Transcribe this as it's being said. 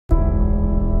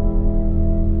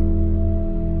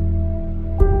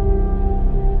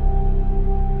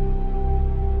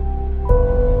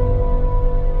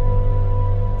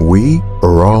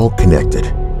are all connected.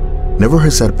 Never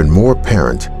has that been more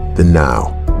apparent than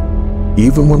now.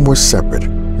 Even when we're separate,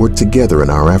 we're together in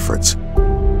our efforts.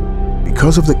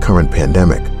 Because of the current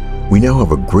pandemic, we now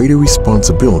have a greater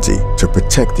responsibility to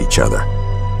protect each other.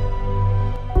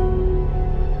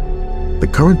 The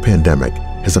current pandemic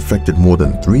has affected more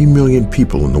than 3 million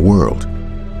people in the world.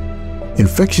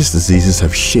 Infectious diseases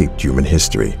have shaped human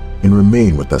history and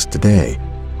remain with us today,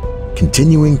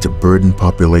 continuing to burden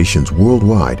populations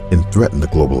worldwide and threaten the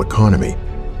global economy.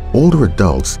 Older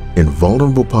adults and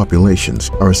vulnerable populations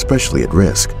are especially at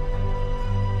risk.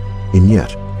 And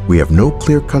yet, we have no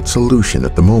clear-cut solution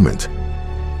at the moment.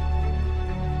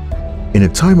 In a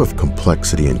time of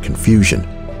complexity and confusion,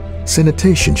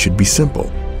 sanitation should be simple.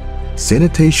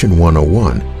 Sanitation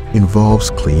 101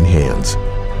 involves clean hands.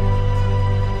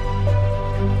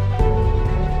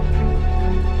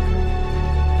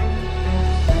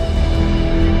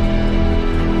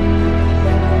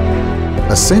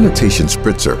 A sanitation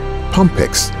spritzer,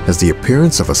 PumPiX, has the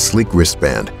appearance of a sleek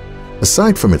wristband.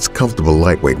 Aside from its comfortable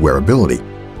lightweight wearability,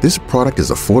 this product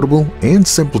is affordable and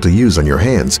simple to use on your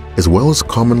hands as well as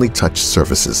commonly touched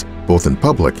surfaces, both in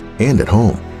public and at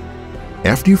home.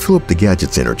 After you fill up the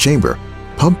gadget's inner chamber,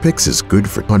 PumPiX is good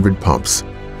for 100 pumps.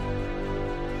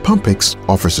 PumPiX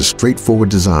offers a straightforward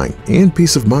design and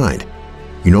peace of mind.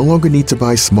 You no longer need to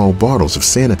buy small bottles of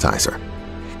sanitizer.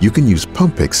 You can use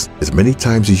PumPiX as many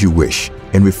times as you wish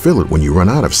and refill it when you run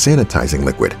out of sanitizing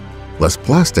liquid. Less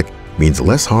plastic means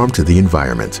less harm to the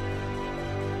environment.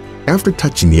 After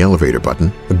touching the elevator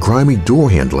button, a grimy door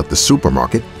handle at the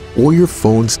supermarket, or your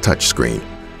phone's touchscreen,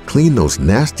 clean those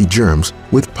nasty germs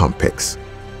with PumPiX.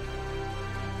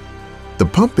 The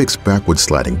PumPiX backward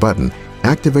sliding button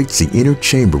activates the inner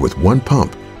chamber with one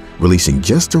pump, releasing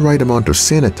just the right amount of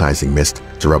sanitizing mist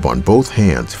to rub on both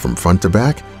hands from front to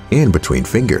back and between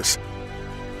fingers.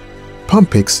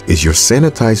 PumPiX is your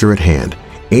sanitizer at hand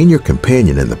and your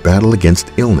companion in the battle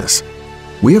against illness.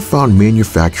 We have found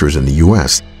manufacturers in the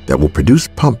US that will produce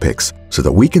PumPiX so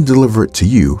that we can deliver it to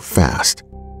you fast.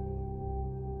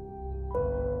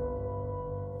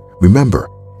 Remember,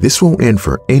 this won't end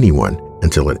for anyone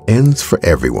until it ends for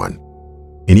everyone.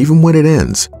 And even when it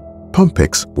ends,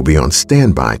 PumPiX will be on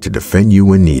standby to defend you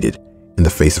when needed in the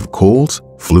face of colds,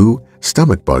 flu,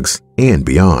 stomach bugs, and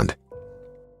beyond.